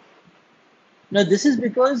 Now this is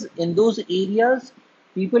because in those areas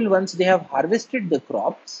people, once they have harvested the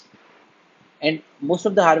crops, and most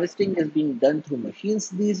of the harvesting is being done through machines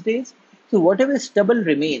these days, so whatever stubble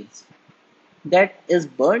remains, that is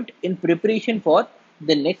burnt in preparation for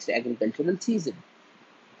the next agricultural season.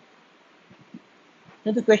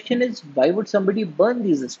 Now the question is, why would somebody burn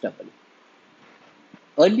these stubble?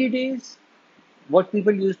 Early days, what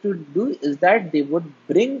people used to do is that they would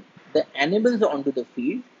bring the animals onto the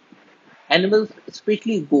field. Animals,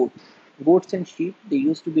 especially goats and sheep, they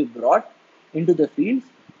used to be brought into the fields,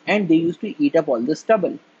 and they used to eat up all the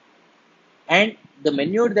stubble. And the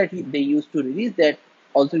manure that they used to release, that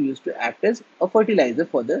also used to act as a fertilizer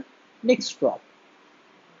for the next crop.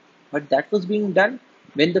 But that was being done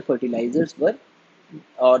when the fertilizers were,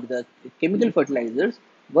 or the chemical fertilizers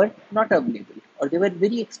were not available, or they were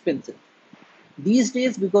very expensive. These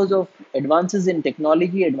days, because of advances in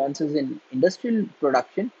technology, advances in industrial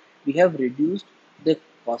production, we have reduced the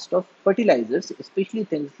cost of fertilizers, especially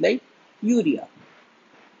things like urea.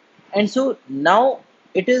 And so now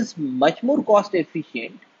it is much more cost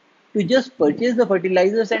efficient to just purchase the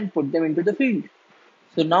fertilizers and put them into the field.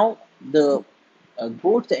 So now the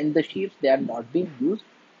goats and the sheep, they are not being used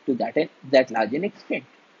to that large an extent.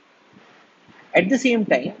 At the same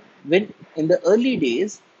time, when in the early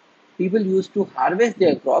days, people used to harvest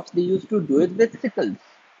their crops, they used to do it with sickles.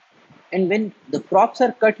 And when the crops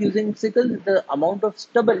are cut using sickles, the amount of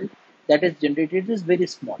stubble that is generated is very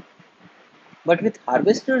small. But with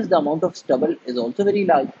harvesters, the amount of stubble is also very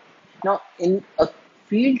large. Now, in a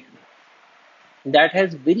field that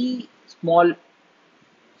has very small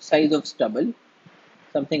size of stubble,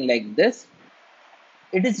 something like this,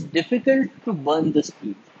 it is difficult to burn this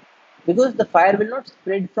field because the fire will not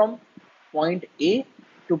spread from point A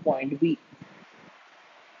to point B.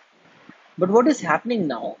 But what is happening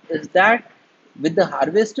now is that with the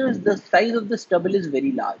harvesters, the size of the stubble is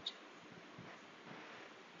very large.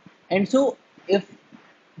 And so, if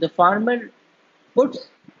the farmer puts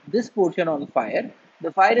this portion on fire,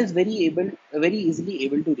 the fire is very easily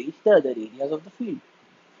able to reach the other areas of the field.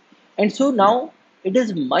 And so now it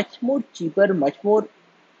is much more cheaper, much more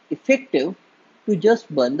effective to just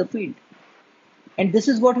burn the field. And this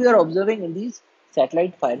is what we are observing in these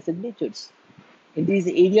satellite fire signatures. In these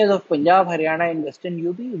areas of Punjab, Haryana, and Western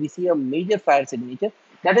UP, we see a major fire signature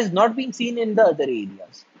that is not being seen in the other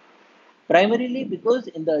areas. Primarily because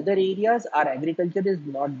in the other areas, our agriculture is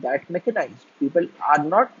not that mechanized. People are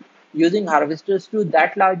not using harvesters to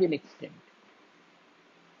that large an extent.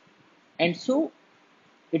 And so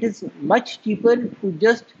it is much cheaper to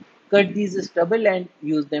just cut these stubble and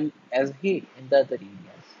use them as hay in the other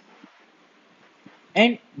areas.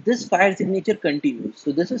 And this fire signature continues.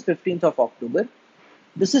 So this is 15th of October.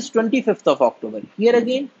 This is 25th of October. Here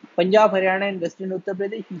again, Punjab, Haryana, and Western Uttar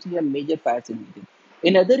Pradesh, you see a major fire signature.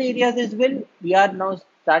 In other areas as well, we are now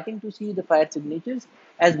starting to see the fire signatures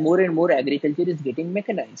as more and more agriculture is getting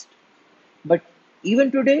mechanized. But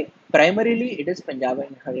even today, primarily it is Punjab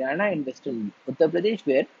and Haryana and Western Uttar Pradesh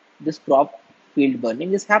where this crop field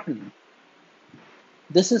burning is happening.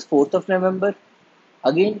 This is 4th of November.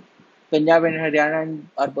 Again, Punjab and Haryana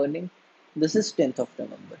are burning. This is 10th of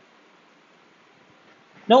November.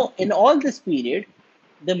 Now, in all this period,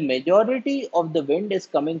 the majority of the wind is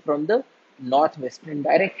coming from the northwestern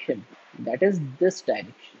direction. That is this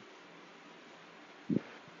direction.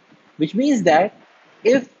 Which means that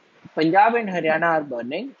if Punjab and Haryana are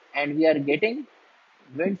burning and we are getting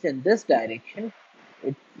winds in this direction,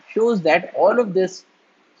 it shows that all of this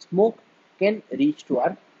smoke can reach to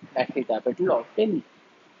our national capital of Delhi.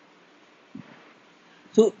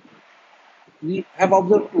 So we have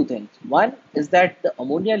observed two things. One is that the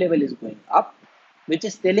ammonia level is going up, which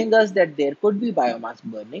is telling us that there could be biomass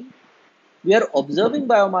burning. We are observing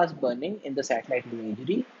biomass burning in the satellite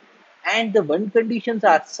imagery, and the wind conditions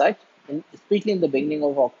are such, especially in the beginning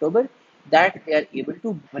of October, that they are able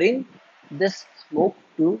to bring this smoke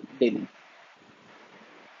to Delhi.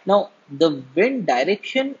 Now, the wind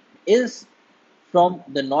direction is from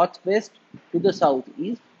the northwest to the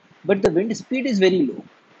southeast, but the wind speed is very low,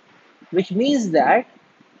 which means that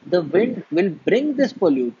the wind will bring this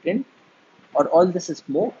pollutant or all this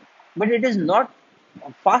smoke, but it is not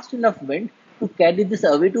a fast enough wind to carry this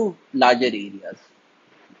away to larger areas.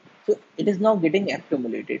 So it is now getting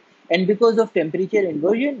accumulated. And because of temperature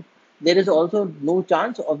inversion, there is also no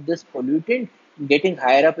chance of this pollutant getting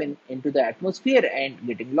higher up into the atmosphere and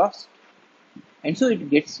getting lost. And so it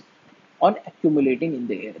gets on accumulating in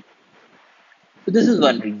the air. So this is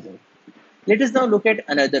one reason. Let us now look at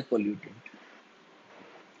another pollutant,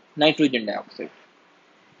 nitrogen dioxide.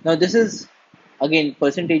 Now this is again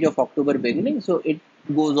percentage of October beginning, so it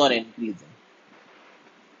goes on increasing.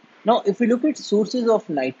 Now, if we look at sources of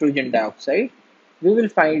nitrogen dioxide, we will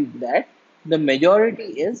find that the majority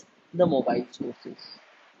is the mobile sources.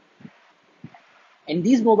 And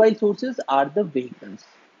these mobile sources are the vehicles.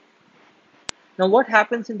 Now, what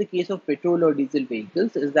happens in the case of petrol or diesel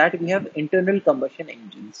vehicles is that we have internal combustion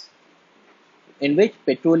engines in which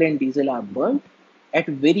petrol and diesel are burnt at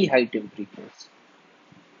very high temperatures.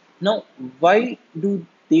 Now, why do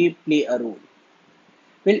they play a role?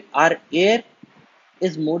 Well, our air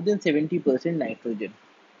is more than 70% nitrogen,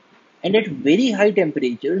 and at very high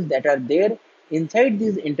temperatures that are there inside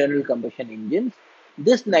these internal combustion engines,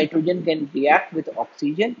 this nitrogen can react with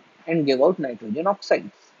oxygen and give out nitrogen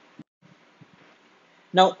oxides.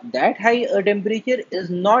 Now, that high temperature is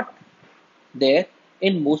not there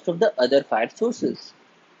in most of the other fire sources.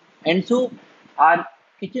 And so, our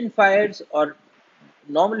kitchen fires or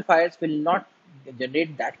normal fires will not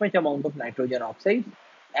generate that much amount of nitrogen oxide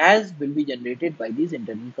as will be generated by these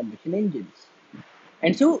internal combustion engines.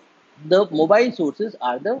 And so, the mobile sources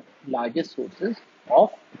are the largest sources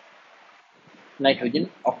of nitrogen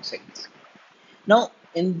oxides. Now,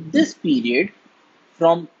 in this period,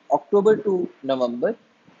 from October to November,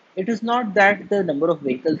 it is not that the number of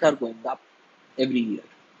vehicles are going up every year.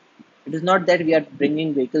 It is not that we are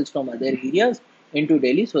bringing vehicles from other areas into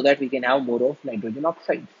Delhi so that we can have more of nitrogen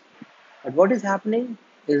oxides. But what is happening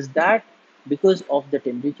is that because of the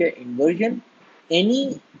temperature inversion,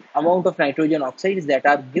 any amount of nitrogen oxides that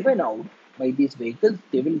are given out by these vehicles,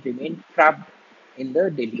 they will remain trapped in the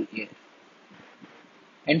Delhi air.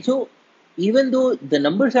 And so, even though the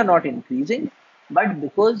numbers are not increasing, but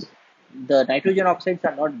because the nitrogen oxides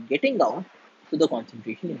are not getting out, so the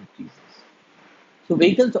concentration increases. So,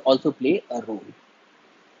 vehicles also play a role.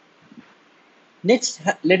 Next,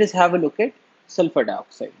 let us have a look at sulfur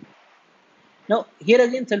dioxide. Now, here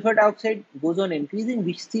again, sulfur dioxide goes on increasing.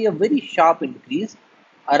 We see a very sharp increase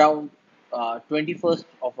around 21st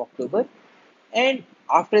of October, and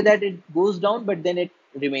after that, it goes down, but then it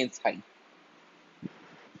remains high.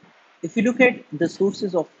 If you look at the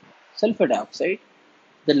sources of sulfur dioxide,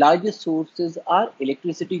 the largest sources are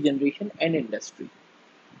electricity generation and industry.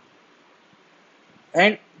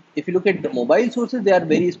 And if you look at the mobile sources, they are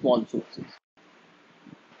very small sources.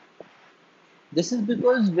 This is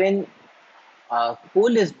because when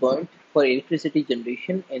coal is burnt for electricity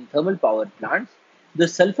generation in thermal power plants, the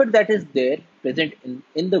sulfur that is there present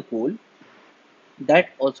in the coal that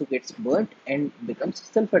also gets burnt and becomes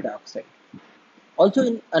sulfur dioxide. Also,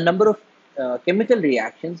 in a number of chemical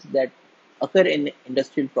reactions that occur in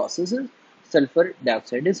industrial processes, sulfur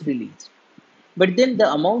dioxide is released. But then the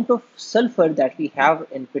amount of sulfur that we have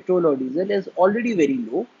in petrol or diesel is already very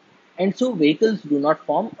low, and so vehicles do not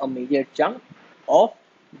form a major chunk of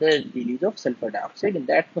the release of sulfur dioxide in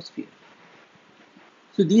the atmosphere.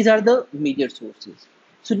 So these are the major sources.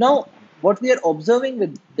 So now what we are observing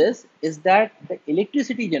with this is that the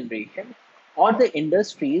electricity generation or the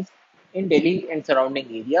industries in Delhi and surrounding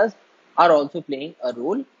areas are also playing a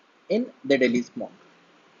role in the Delhi smog.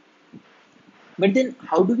 But then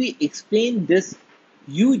how do we explain this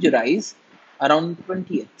huge rise around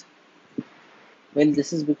 20th? Well,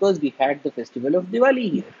 this is because we had the festival of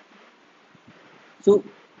Diwali here. So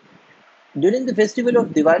during the festival of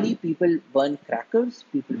Diwali, people burn crackers,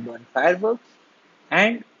 people burn fireworks,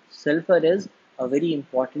 and sulfur is a very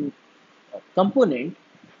important component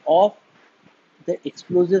of the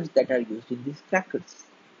explosives that are used in these crackers.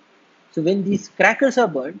 So when these crackers are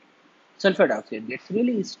burned, sulfur dioxide gets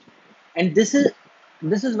released, and this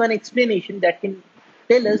is one explanation that can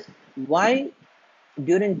tell us why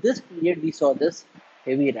during this period we saw this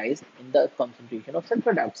heavy rise in the concentration of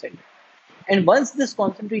sulfur dioxide. And once this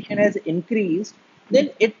concentration has increased, then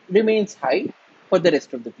it remains high for the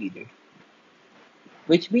rest of the period,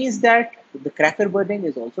 which means that the cracker burning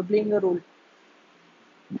is also playing a role.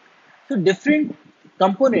 So different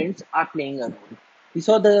components are playing a role. We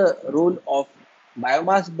saw the role of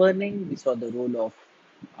biomass burning, we saw the role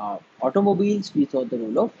of automobiles, we saw the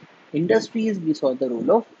role of industries, we saw the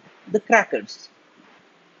role of the crackers.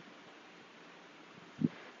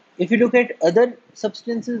 If you look at other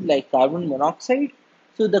substances like carbon monoxide,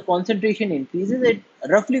 so the concentration increases, it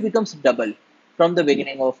roughly becomes double from the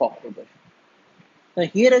beginning of October. Now,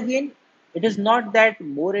 here again, it is not that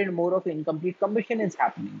more and more of incomplete combustion is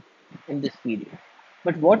happening in this period.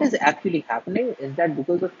 But what is actually happening is that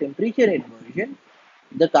because of temperature inversion,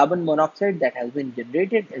 the carbon monoxide that has been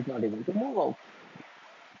generated is not able to move out.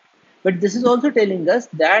 But this is also telling us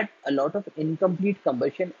that a lot of incomplete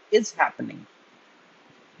combustion is happening.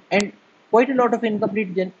 And quite a lot of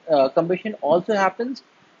incomplete combustion also happens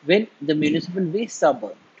when the municipal wastes are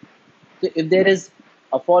burned. So if there is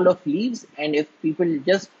a fall of leaves and if people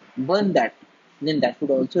just burn that, then that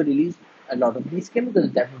would also release a lot of these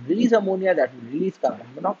chemicals. That would release ammonia, that would release carbon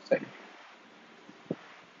monoxide.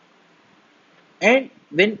 And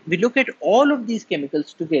when we look at all of these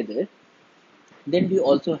chemicals together, then we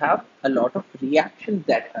also have a lot of reactions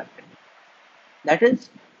that happen. That is,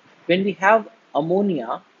 when we have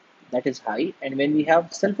ammonia that is high and when we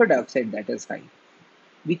have sulfur dioxide that is high,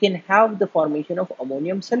 we can have the formation of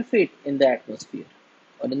ammonium sulfate in the atmosphere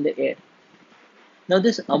or in the air. Now,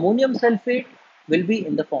 this ammonium sulfate will be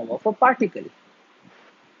in the form of a particle.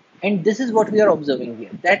 And this is what we are observing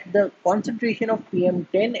here, that the concentration of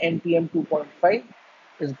PM10 and PM2.5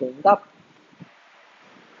 is going up.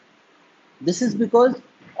 This is because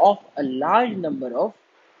of a large number of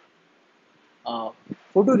uh,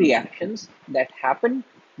 photoreactions that happen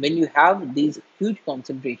when you have these huge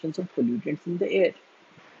concentrations of pollutants in the air.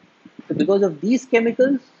 So because of these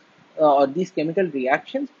chemicals or these chemical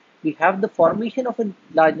reactions, we have the formation of a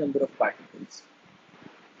large number of particles.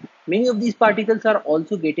 Many of these particles are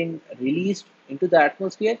also getting released into the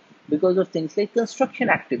atmosphere because of things like construction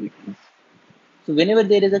activities. So whenever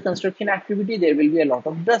there is a construction activity, there will be a lot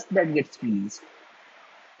of dust that gets released.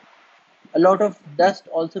 A lot of dust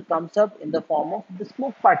also comes up in the form of the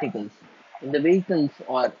smoke particles in the vehicles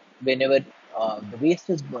or whenever the waste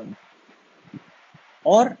is burned.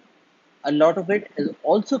 Or a lot of it is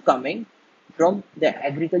also coming from the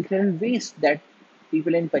agricultural waste that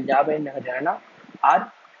people in Punjab and Haryana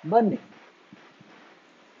are burning,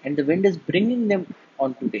 and the wind is bringing them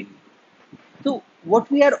onto Delhi. So, what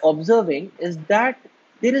we are observing is that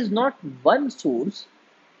there is not one source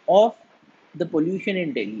of the pollution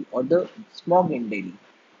in Delhi or the smog in Delhi.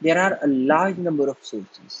 There are a large number of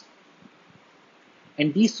sources,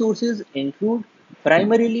 and these sources include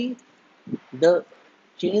primarily the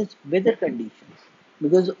changed weather conditions.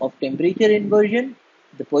 Because of temperature inversion,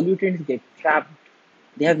 the pollutants get trapped.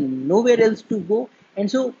 They have nowhere else to go. And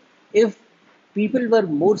so, if people were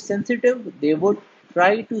more sensitive, they would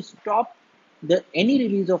try to stop any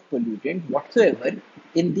release of pollutant whatsoever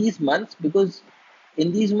in these months, because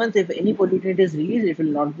in these months, if any pollutant is released, it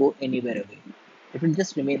will not go anywhere away. It will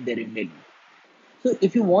just remain there in Delhi. So,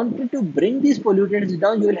 if you wanted to bring these pollutants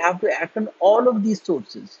down, you will have to act on all of these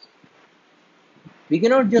sources. We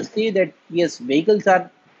cannot just say that yes, vehicles are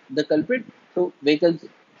the culprit, so vehicles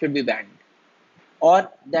should be banned, or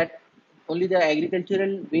that only the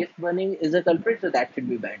agricultural waste burning is a culprit, so that should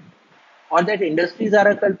be banned, or that industries are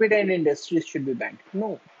a culprit and industries should be banned.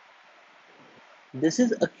 No, this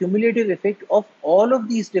is a cumulative effect of all of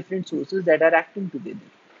these different sources that are acting together.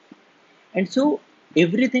 And so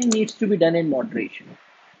everything needs to be done in moderation.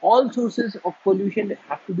 All sources of pollution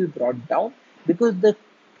have to be brought down because the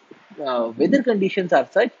weather conditions are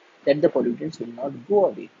such that the pollutants will not go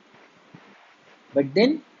away. But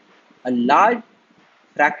then a large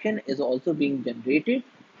fraction is also being generated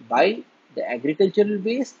by the agricultural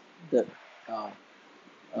waste, the uh,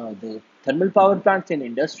 the thermal power plants in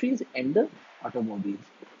industries, and the automobiles.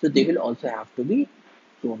 So they will also have to be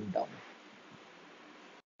toned down.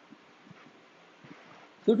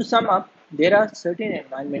 So to sum up, there are certain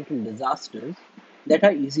environmental disasters that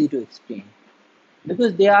are easy to explain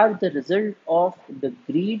because they are the result of the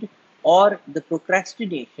greed or the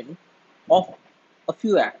procrastination of a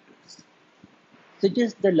few actors, such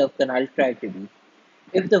as the Love Canal tragedy.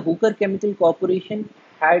 If the Hooker Chemical Corporation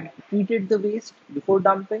had treated the waste before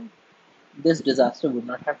dumping, this disaster would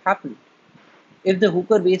not have happened. If the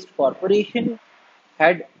Hooker Waste Corporation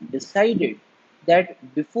had decided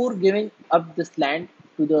that before giving up this land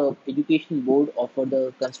to the education board or for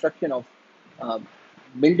the construction of uh,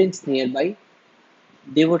 buildings nearby,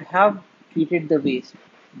 they would have treated the waste,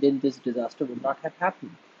 then this disaster would not have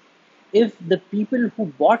happened. If the people who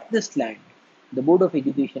bought this land, the Board of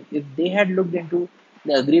Education, if they had looked into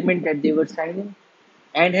the agreement that they were signing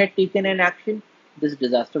and had taken an action, this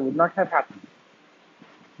disaster would not have happened.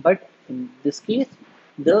 But in this case,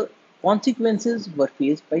 the consequences were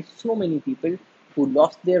faced by so many people who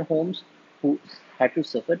lost their homes, who had to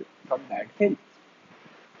suffer from bad health.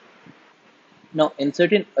 Now, in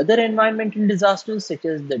certain other environmental disasters, such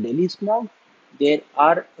as the Delhi smog, there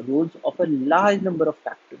are roles of a large number of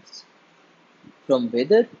factors, from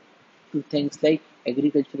weather to things like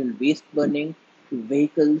agricultural waste burning, to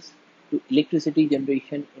vehicles, to electricity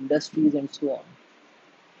generation, industries, and so on.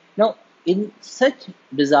 Now, in such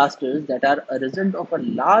disasters that are a result of a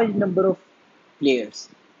large number of players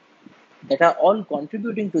that are all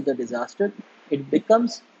contributing to the disaster, it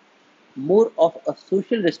becomes more of a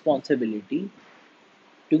social responsibility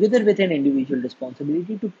together with an individual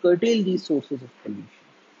responsibility to curtail these sources of pollution.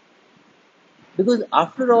 Because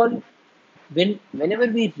after all, whenever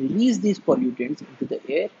we release these pollutants into the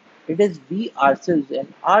air, It is we ourselves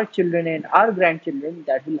and our children and our grandchildren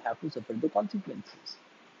that will have to suffer the consequences.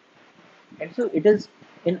 And so it is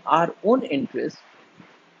in our own interest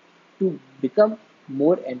to become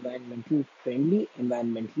more environmentally friendly,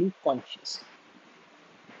 environmentally conscious.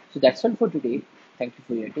 So that's all for today. Thank you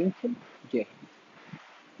for your attention. Jai Hind.